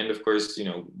 And of course,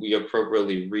 we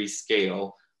appropriately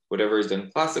rescale. Whatever is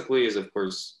done classically is, of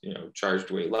course,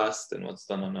 charged way less than what's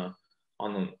done on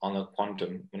a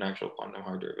quantum, an actual quantum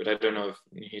hardware. But I don't know if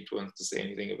Nihit wants to say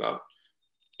anything about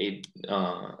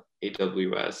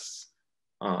AWS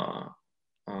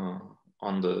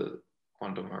on the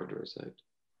quantum hardware side.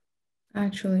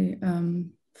 Actually,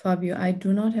 Fabio, I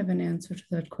do not have an answer to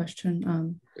that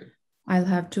question. Okay. I'll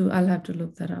have to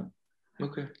look that up.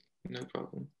 Okay, no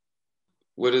problem.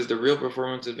 What is the real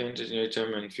performance advantage near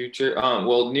term and future?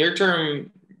 Well, near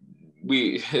term,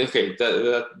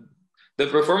 the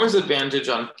performance advantage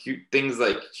on things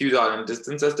like Q dot and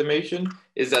distance estimation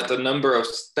is that the number of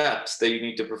steps that you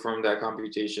need to perform that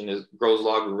computation grows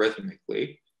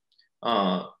logarithmically,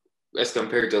 as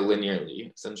compared to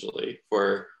linearly, essentially,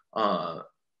 for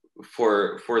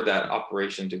that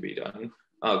operation to be done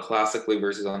classically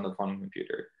versus on the quantum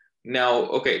computer. Now,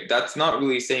 okay, that's not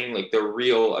really saying like the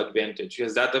real advantage,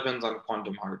 because that depends on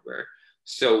quantum hardware.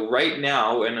 So right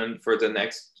now, and then for the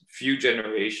next few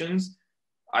generations,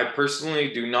 I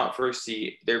personally do not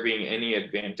foresee there being any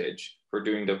advantage for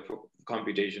doing the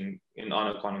computation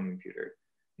on a quantum computer.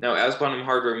 Now, as quantum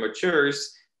hardware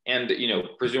matures, and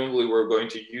presumably we're going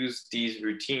to use these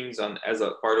routines as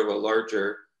a part of a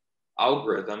larger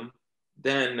algorithm,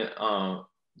 then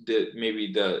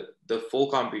maybe the full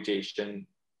computation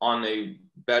on a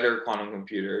better quantum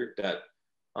computer that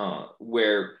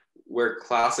where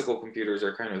classical computers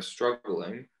are kind of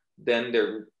struggling, then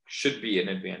there should be an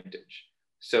advantage.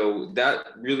 So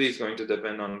that really is going to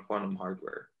depend on quantum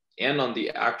hardware and on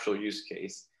the actual use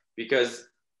case, because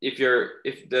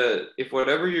if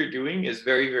whatever you're doing is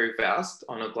very, very fast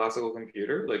on a classical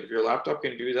computer, like if your laptop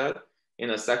can do that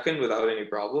in a second without any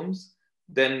problems,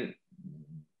 then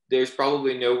there's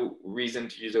probably no reason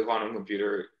to use a quantum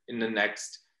computer in the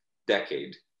next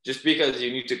decade. Just because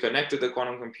you need to connect to the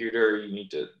quantum computer, you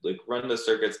need to like run the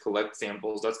circuits, collect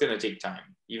samples. That's going to take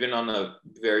time, even on a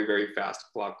very, very fast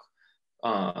clock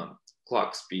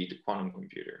speed quantum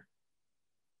computer.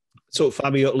 So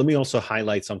Fabio, let me also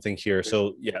highlight something here.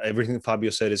 So yeah, everything Fabio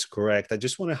said is correct. I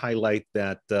just want to highlight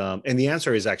that, and the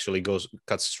answer is actually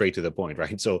cuts straight to the point,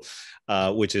 right? So,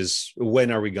 which is,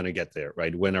 when are we going to get there,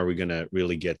 right? When are we going to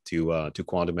really get to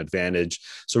quantum advantage?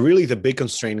 So really, the big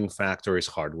constraining factor is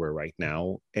hardware right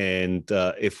now. And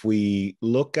if we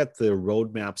look at the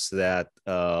roadmaps that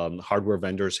hardware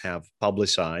vendors have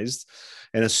publicized,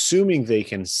 and assuming they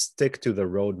can stick to the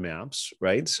roadmaps,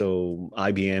 right? So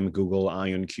IBM, Google,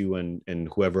 IonQ, and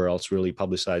whoever else really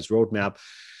publicized roadmap,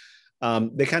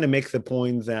 they kind of make the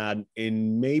point that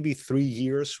in maybe 3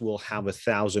 years, we'll have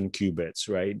 1,000 qubits,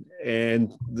 right?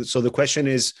 And so the question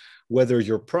is whether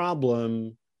your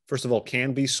problem, first of all,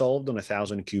 can be solved on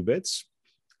 1,000 qubits,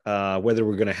 whether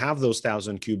we're going to have those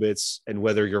 1,000 qubits, and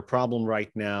whether your problem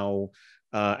right now,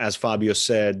 as Fabio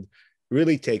said,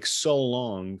 really takes so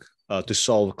long to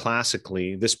solve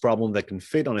classically. This problem that can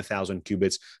fit on 1,000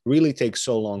 qubits really takes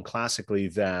so long classically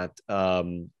that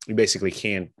you basically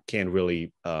can't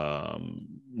really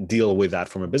deal with that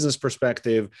from a business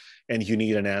perspective, and you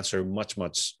need an answer much,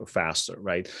 much faster,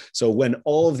 right? So when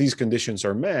all of these conditions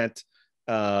are met,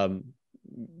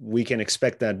 we can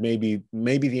expect that maybe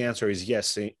the answer is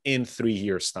yes in 3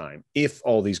 years' time, if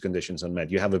all these conditions are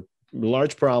met. You have a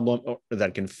large problem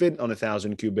that can fit on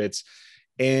 1,000 qubits,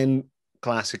 and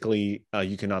classically,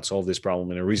 you cannot solve this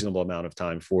problem in a reasonable amount of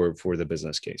time for the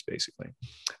business case, basically.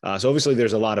 So obviously,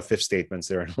 there's a lot of if statements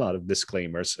there and a lot of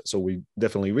disclaimers. So we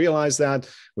definitely realize that.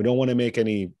 We don't want to make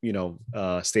any,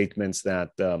 statements that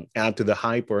add to the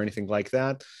hype or anything like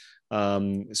that.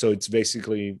 So it's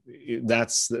basically,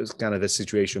 that's kind of the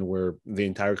situation where the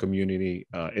entire community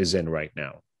is in right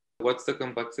now. What's the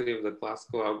complexity of the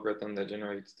classical algorithm that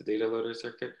generates the data loader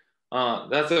circuit?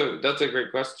 That's a great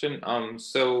question.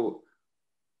 So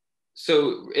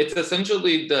it's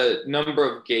essentially the number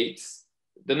of gates,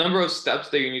 the number of steps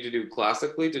that you need to do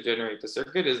classically to generate the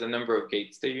circuit is the number of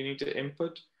gates that you need to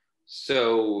input.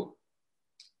 So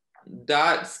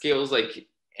that scales like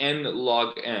n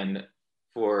log n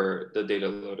for the data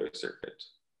loader circuit.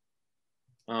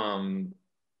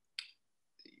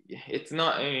 It's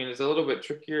not, it's a little bit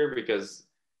trickier because,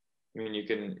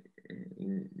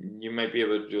 you might be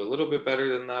able to do a little bit better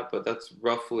than that, but that's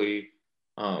roughly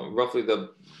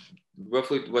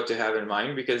what to have in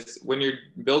mind, because when you're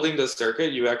building the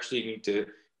circuit, you actually need to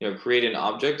create an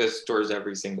object that stores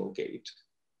every single gate.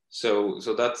 So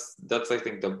that's I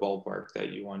think the ballpark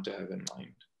that you want to have in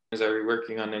mind. Are we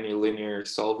working on any linear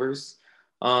solvers?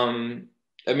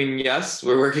 Yes,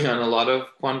 we're working on a lot of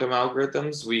quantum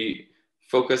algorithms. We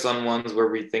focus on ones where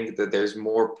we think that there's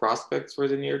more prospects for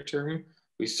the near term.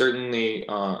 We certainly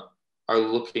are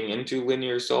looking into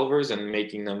linear solvers and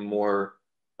making them more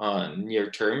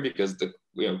near term, because the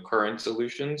current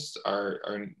solutions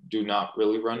do not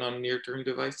really run on near term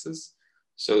devices.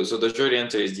 So the short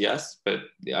answer is yes, but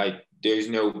there's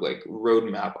no like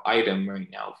roadmap item right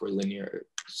now for linear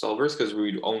solvers, because we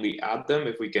would only add them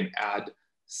if we can add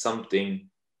something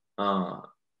more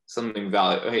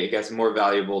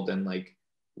valuable than like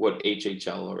what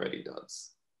HHL already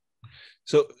does.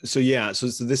 So yeah, so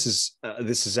this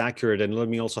is accurate, and let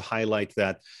me also highlight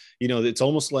that, it's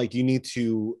almost like you need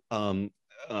to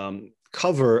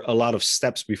cover a lot of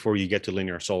steps before you get to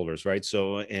linear solvers, right?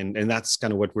 So and that's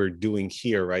kind of what we're doing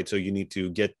here, right? So you need to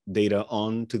get data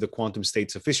onto the quantum state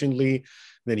sufficiently,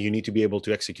 then you need to be able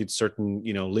to execute certain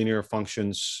linear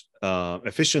functions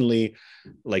efficiently,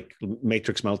 like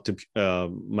matrix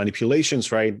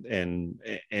manipulations, right? And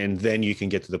then you can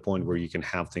get to the point where you can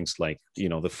have things like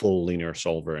the full linear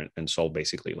solver and solve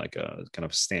basically like a kind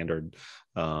of standard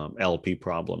LP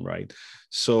problem, right?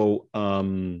 So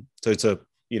it's a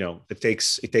it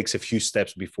takes a few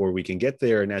steps before we can get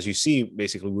there, and as you see,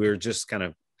 basically we're just kind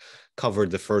of covered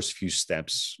the first few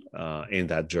steps in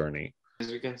that journey.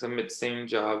 We can submit same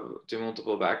job to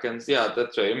multiple backends. Yeah,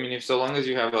 that's right. I mean, if so long as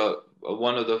you have a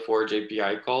one of the Forge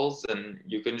API calls, then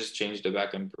you can just change the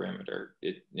backend parameter.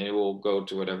 It will go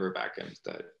to whatever backend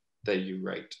that you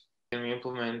write. Can we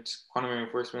implement quantum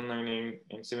reinforcement learning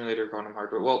in simulator quantum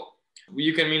hardware? Well,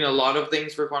 you can mean a lot of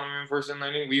things for quantum reinforcement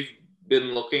learning. We've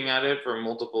been looking at it from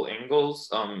multiple angles.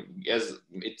 As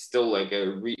it's still like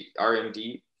a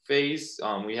R&D phase.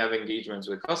 We have engagements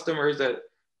with customers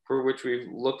for which we've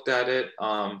looked at it.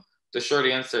 The short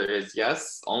answer is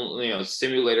yes. Only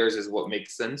simulators is what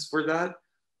makes sense for that.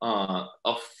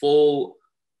 A full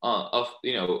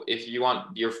if you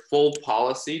want your full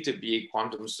policy to be a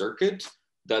quantum circuit,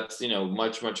 that's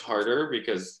much harder,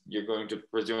 because you're going to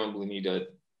presumably need a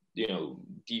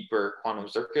deeper quantum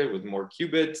circuit with more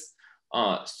qubits.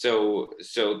 So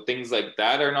things like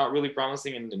that are not really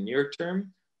promising in the near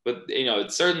term, but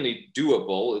it's certainly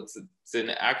doable. It's an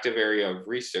active area of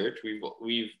research.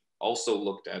 We've also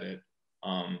looked at it.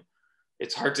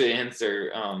 It's hard to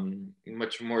answer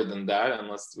much more than that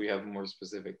unless we have more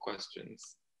specific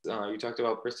questions. You talked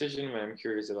about precision, but I'm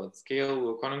curious about scale.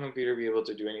 Will a quantum computer be able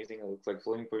to do anything that looks like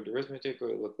floating point arithmetic, or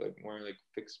it look like more like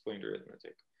fixed point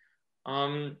arithmetic?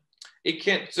 It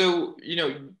can't. So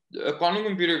a quantum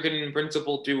computer can in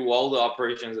principle do all the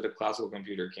operations that a classical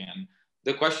computer can.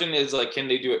 The question is, like, can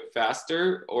they do it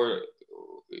faster, or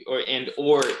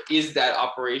is that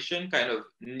operation kind of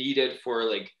needed for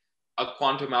like a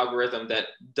quantum algorithm that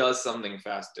does something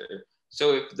faster?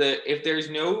 So if there's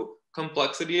no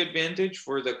complexity advantage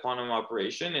for the quantum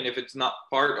operation, and if it's not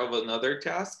part of another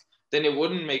task, then it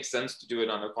wouldn't make sense to do it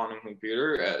on a quantum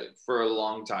computer for a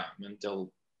long time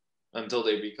until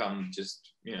they become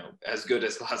just as good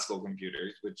as classical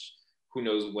computers, which who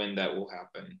knows when that will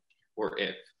happen or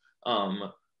if.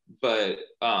 But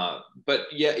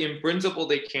yeah, in principle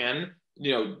they can.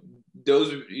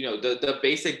 Those the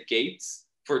basic gates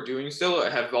for doing so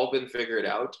have all been figured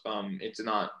out. It's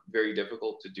not very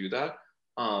difficult to do that.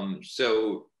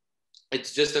 So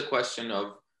it's just a question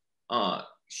of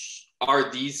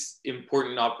are these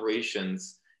important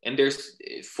operations, and there's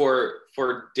for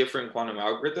different quantum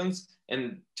algorithms.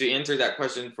 And to answer that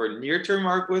question, for near-term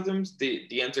algorithms,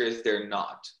 the answer is they're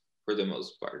not, for the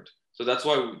most part. So that's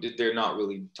why they're not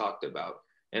really talked about.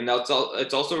 And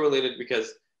it's also related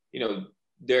because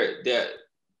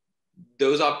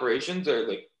those operations are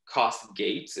like cost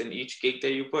gates, and each gate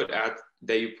that you put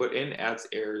in adds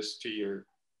errors to your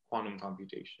quantum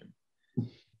computation.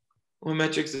 What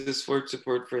metrics is Forge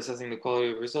support for assessing the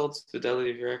quality of results, fidelity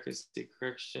of your accuracy,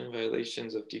 correction,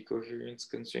 violations of decoherence,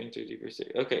 constraint, or deeper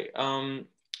state? Okay.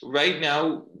 Right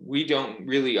now, we don't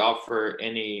really offer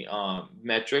any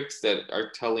metrics that are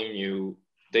telling you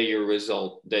that your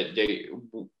result, that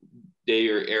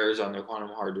your errors on the quantum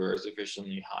hardware are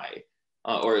sufficiently high,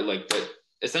 or like that.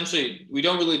 Essentially, we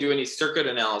don't really do any circuit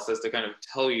analysis to kind of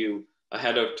tell you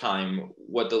ahead of time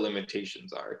what the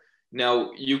limitations are.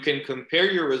 Now, you can compare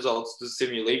your results to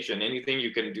simulation. Anything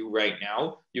you can do right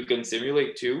now, you can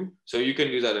simulate too. So you can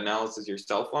do that analysis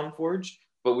yourself on Forge,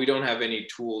 but we don't have any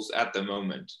tools at the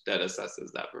moment that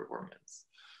assesses that performance.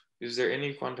 Is there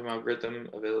any quantum algorithm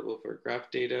available for graph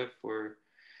data for,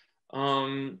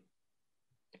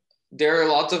 there are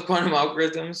lots of quantum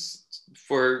algorithms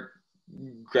for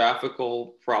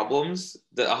graphical problems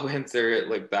that I'll answer it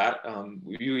like that.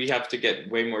 We have to get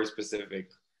way more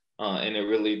specific. And it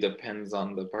really depends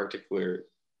on the particular,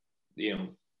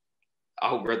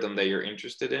 algorithm that you're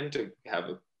interested in to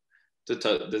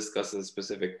discuss a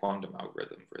specific quantum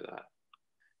algorithm for that.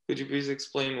 Could you please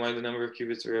explain why the number of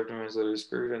qubits we have to measure is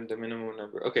squared and the minimum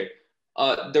number? Okay,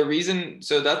 the reason,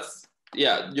 so that's,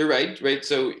 yeah, you're right.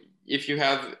 So if you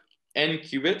have n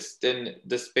qubits, then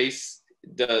the space,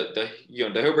 the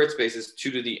Hilbert space is 2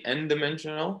 to the n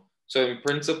dimensional. So in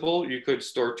principle, you could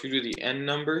store 2 to the n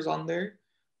numbers on there.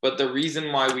 But the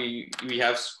reason why we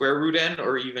have square root n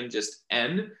or even just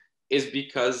n is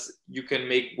because you can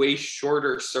make way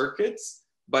shorter circuits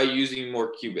by using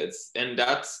more qubits. And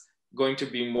that's going to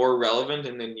be more relevant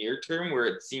in the near term, where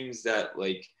it seems that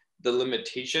like the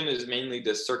limitation is mainly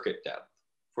the circuit depth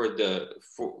for the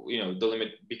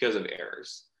limit because of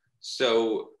errors.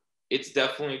 So it's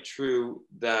definitely true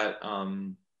that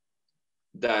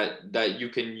that you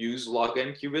can use log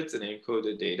n qubits and encode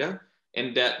the data,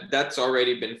 and that's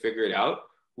already been figured out.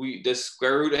 The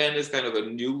square root n is kind of a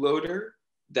new loader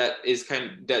that is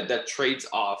that trades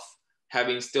off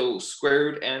having still square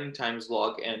root n times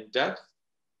log n depth,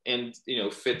 and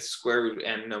fits square root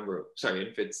n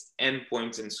and fits n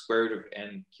points in square root of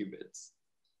n qubits.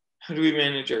 How do we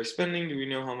manage our spending? Do we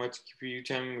know how much QPU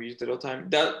time we use at all time?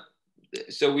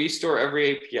 So we store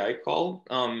every API call,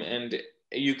 and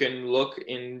you can look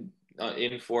in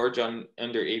Forge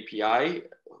under API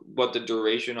what the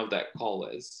duration of that call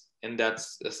is, and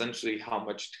that's essentially how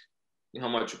much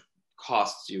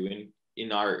costs you in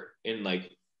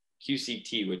like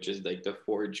QCT, which is like the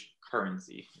Forge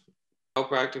currency. How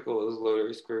practical is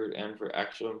loader square root n for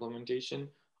actual implementation?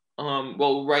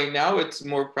 Well, right now it's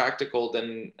more practical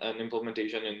than an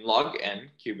implementation in log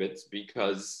n qubits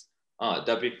because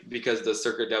because the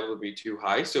circuit depth would be too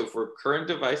high. So for current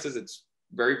devices, it's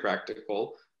very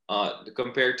practical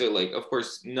compared to, like, of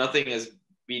course, nothing is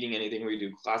beating anything we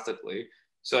do classically.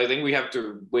 So I think we have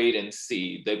to wait and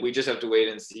see. That we just have to wait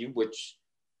and see which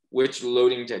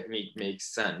loading technique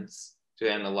makes sense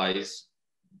to analyze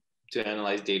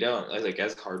data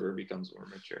as hardware becomes more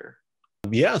mature.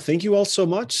 Yeah, thank you all so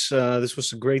much. This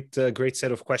was a great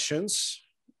set of questions.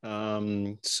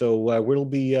 So we'll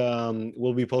be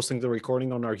posting the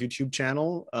recording on our YouTube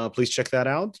channel. Please check that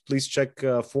out. Please check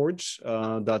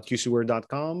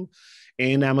forge.qcware.com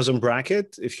and Amazon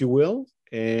Bracket, if you will.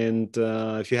 And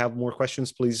if you have more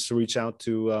questions, please reach out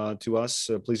to us.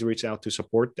 Please reach out to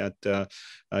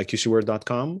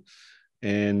support@qcware.com,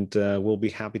 and we'll be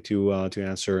happy to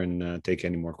answer and take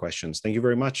any more questions. Thank you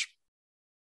very much.